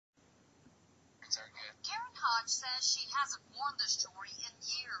Hodge says she hasn't worn this jewelry in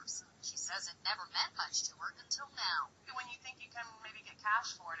years. She says it never meant much to her until now. When you think you can maybe get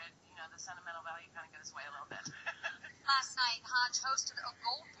cash for it, the sentimental value kind of goes away a little bit. Last night, Hodge hosted a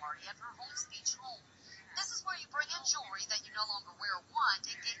gold party at her Holmes Beach home. This is where you bring in jewelry that you no longer wear or want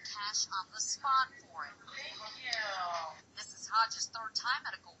and get cash on the spot for it. Thank you. This is Hodge's third time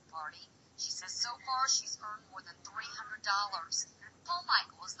at a gold party. She says so far she's earned more than $300. Paul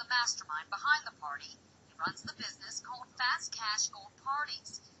Michael is the mastermind behind the party. He runs the business called Fast Cash Gold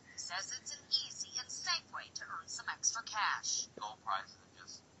Parties. He says it's an easy and safe way to earn some extra cash. Gold prices have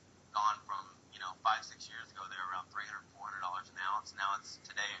just gone from, 5-6 years ago, they were around $300, $400 an ounce. Now it's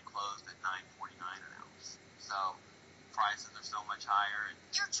today it closed at $9.49 an ounce. So prices are so much higher.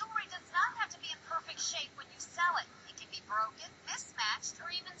 Your jewelry does not have to be in perfect shape when you sell it. It can be broken, mismatched, or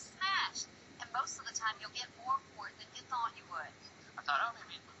even smashed. And most of the time you'll get more for it than you thought you would. I thought,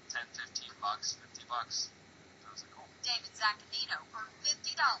 maybe $10, $15, $50. Those are cool. David Zaccanino earned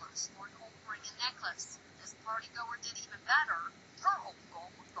 $50 for an old ring and necklace. This party goer did even better. Her old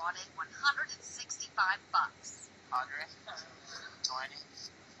gold brought in $165. 100, 20,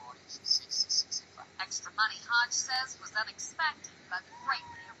 40, 60, 65. Extra money, Hodge says, was unexpected, but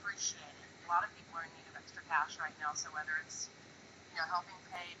greatly appreciated. A lot of people are in need of extra cash right now, so whether it's, helping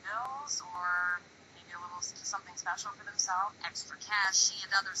pay bills or maybe a little something special for themselves. Extra cash she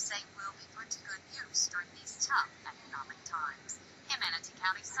and others say will be put to good use during these tough economic times. In Manatee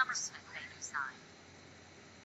County, Summer Smith, Bay News 9.